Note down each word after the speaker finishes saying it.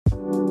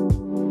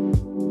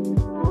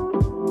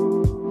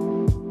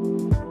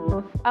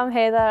I'm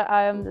Heather.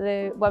 I'm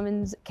the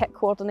Women's Kit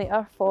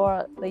Coordinator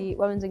for the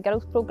Women's and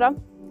Girls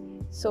programme.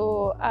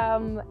 So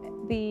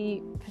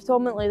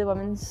predominantly the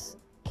Women's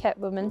Kit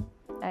woman,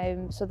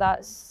 so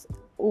that's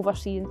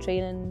overseeing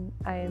training,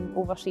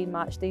 overseeing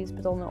match days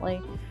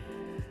predominantly,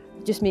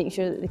 just making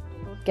sure that the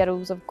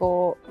girls have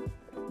got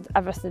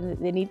everything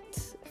that they need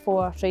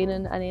for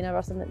training and then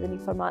everything that they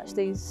need for match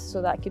days.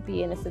 So that could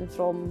be anything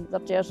from their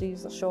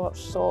jerseys, their shorts,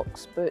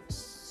 socks,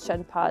 boots,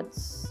 shin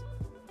pads,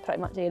 pretty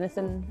much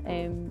anything.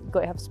 You've got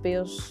to have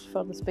spares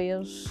for the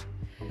spares.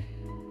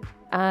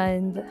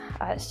 And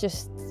it's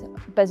just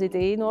a busy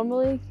day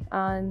normally,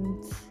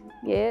 and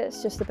yeah,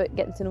 it's just about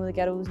getting to know the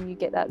girls, and you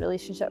get that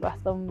relationship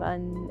with them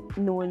and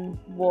knowing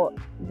what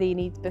they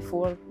need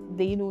before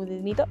they know they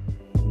need it.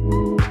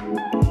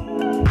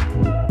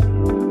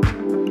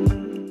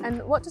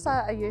 And what does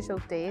a usual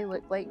day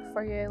look like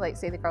for you? Like,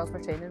 say the girls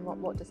were training,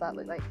 what does that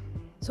look like?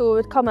 So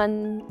we'd come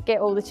in,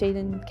 get all the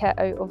training kit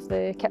out of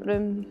the kit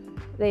room,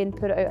 then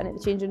put it out into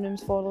the changing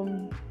rooms for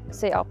them,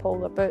 set up all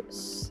their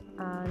boots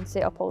and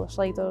set up all their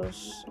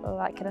sliders, all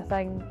that kind of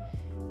thing.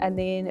 And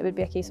then it would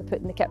be a case of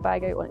putting the kit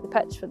bag out onto the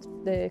pitch for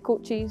the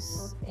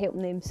coaches,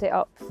 helping them set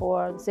up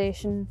for the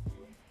session.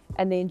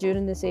 And then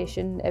during the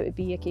session, it would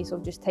be a case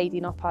of just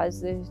tidying up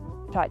as the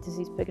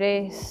practices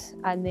progress,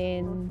 and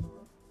then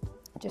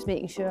just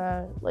making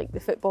sure like the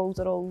footballs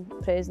are all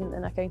present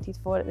and accounted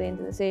for at the end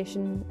of the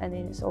session. And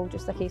then it's all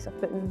just a case of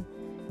putting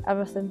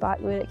everything back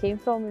where it came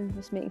from and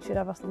just making sure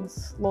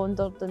everything's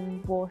laundered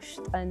and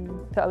washed and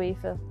put away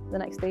for the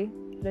next day,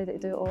 ready to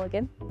do it all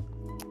again.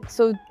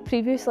 So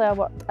previously I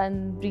worked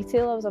in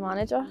retail. I was a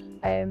manager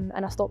in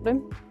a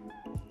stockroom,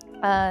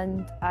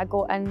 and I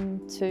got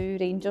into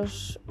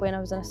Rangers when I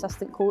was an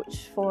assistant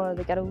coach for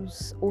the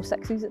girls'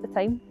 06s at the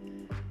time,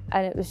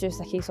 and it was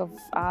just a case of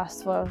I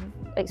asked for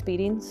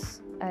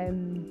experience,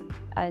 and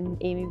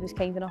Amy was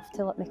kind enough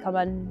to let me come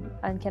in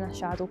and kind of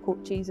shadow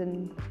coaches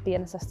and be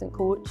an assistant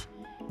coach.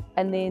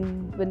 And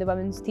then when the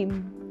women's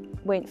team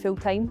went full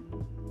time,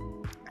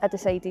 I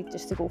decided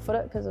just to go for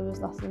it because there was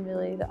nothing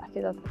really that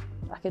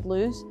I could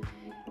lose,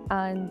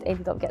 and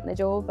ended up getting the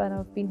job, and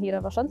I've been here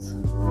ever since.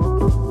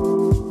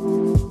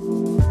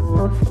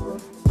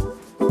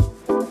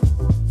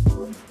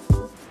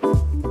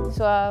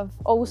 So I've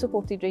always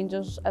supported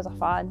Rangers as a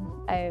fan,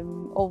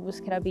 always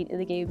kind of been to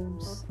the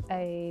games,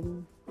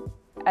 and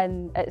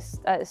it's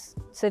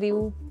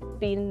surreal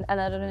being in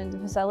and around the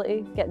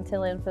facility, getting to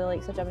learn for the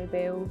likes of Jimmy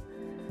Bell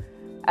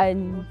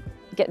and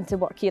getting to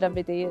work here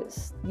every day.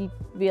 You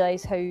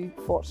realise how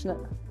fortunate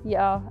you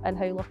are and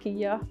how lucky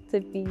you are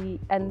to be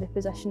in the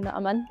position that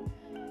I'm in.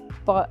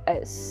 But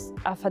it's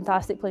a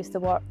fantastic place to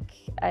work.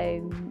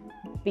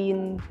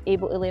 Being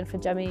able to learn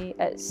from Jimmy,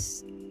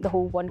 it's the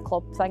whole one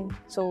club thing,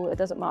 so it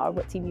doesn't matter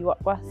what team you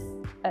work with,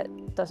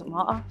 it doesn't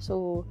matter.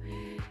 So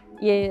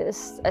yeah,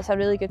 it's a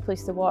really good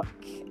place to work.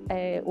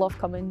 Love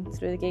coming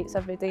through the gates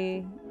every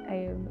day.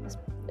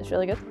 It's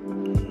really good.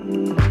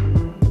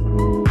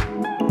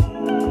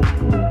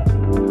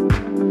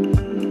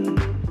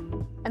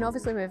 And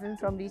obviously moving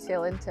from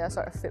retail into a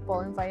sort of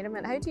football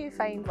environment, how do you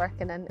find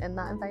working in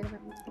that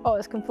environment? Oh,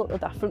 it's completely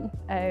different.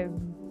 I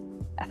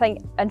think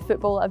in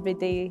football every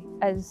day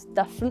is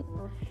different.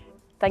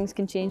 Things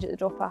can change at the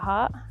drop of a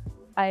hat.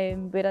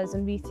 Whereas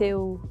in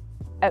retail,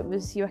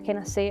 you were kind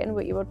of set in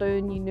what you were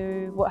doing, you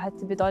knew what had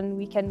to be done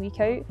week in, week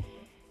out.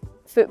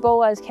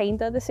 Football is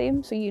kind of the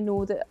same, so you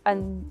know that,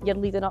 and you're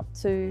leading up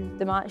to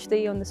the match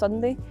day on the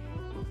Sunday,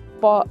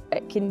 but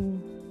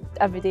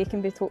every day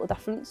can be totally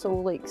different. So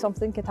like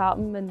something could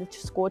happen and the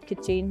squad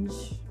could change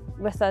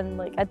within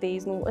like a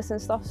day's notice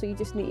and stuff, so you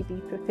just need to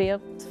be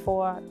prepared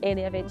for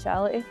any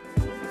eventuality.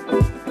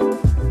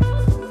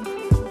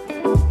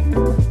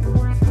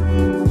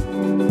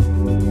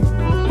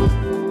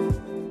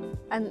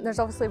 And there's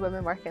obviously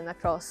women working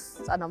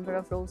across a number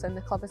of roles in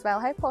the club as well.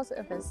 How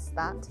positive is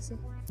that to see?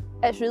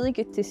 It's really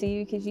good to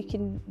see, because you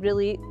can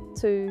relate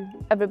to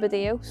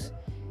everybody else.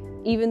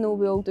 Even though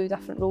we all do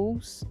different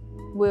roles,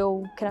 we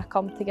all kind of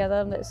come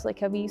together and it's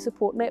like a wee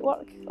support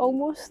network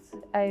almost.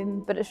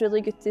 But it's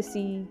really good to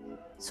see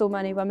so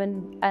many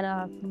women in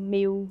a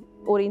male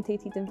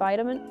orientated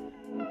environment.